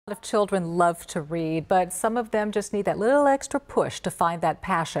A lot of children love to read, but some of them just need that little extra push to find that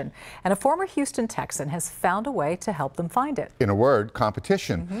passion. And a former Houston Texan has found a way to help them find it. In a word,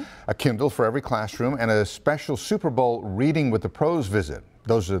 competition. A Kindle for every classroom and a special Super Bowl Reading with the Pros visit.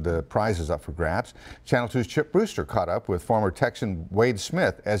 Those are the prizes up for grabs. Channel 2's Chip Brewster caught up with former Texan Wade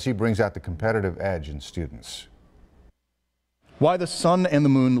Smith as he brings out the competitive edge in students. Why the Sun and the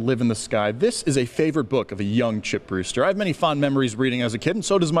Moon Live in the Sky. This is a favorite book of a young Chip Brewster. I have many fond memories reading as a kid, and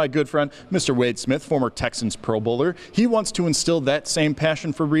so does my good friend, Mr. Wade Smith, former Texans Pro Bowler. He wants to instill that same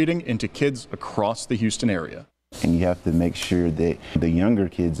passion for reading into kids across the Houston area. And you have to make sure that the younger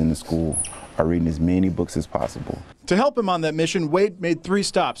kids in the school are reading as many books as possible. To help him on that mission, Wade made 3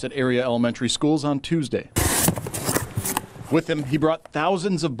 stops at area elementary schools on Tuesday. With him, he brought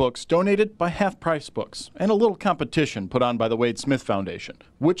thousands of books donated by half-price books and a little competition put on by the Wade Smith Foundation.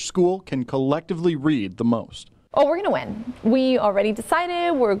 Which school can collectively read the most? Oh, we're going to win. We already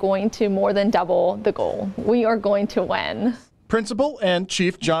decided we're going to more than double the goal. We are going to win. Principal and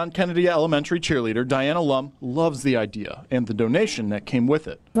Chief John Kennedy Elementary cheerleader Diana Lum loves the idea and the donation that came with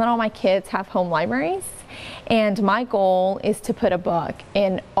it. Not all my kids have home libraries, and my goal is to put a book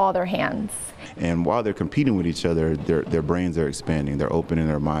in all their hands. And while they're competing with each other, their brains are expanding. They're opening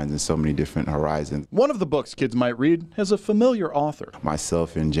their minds in so many different horizons. One of the books kids might read has a familiar author.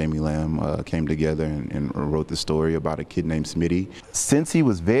 Myself and Jamie Lamb came together and wrote the story about a kid named Smitty. Since he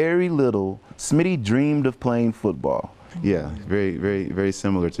was very little, Smitty dreamed of playing football. Yeah, very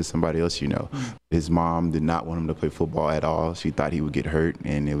similar to somebody else you know. His mom did not want him to play football at all. She thought he would get hurt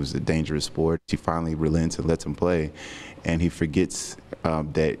and it was a dangerous sport. She finally relents and lets him play, and he forgets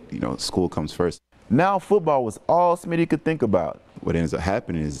that, you know, school comes first. Now football was all Smitty could think about. What ends up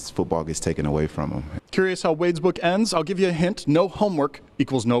happening is football gets taken away from him. Curious how Wade's book ends? I'll give you a hint. No homework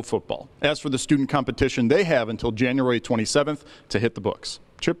equals no football. As for the student competition, they have until January 27th to hit the books.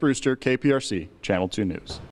 Chip Brewster, KPRC, Channel 2 News.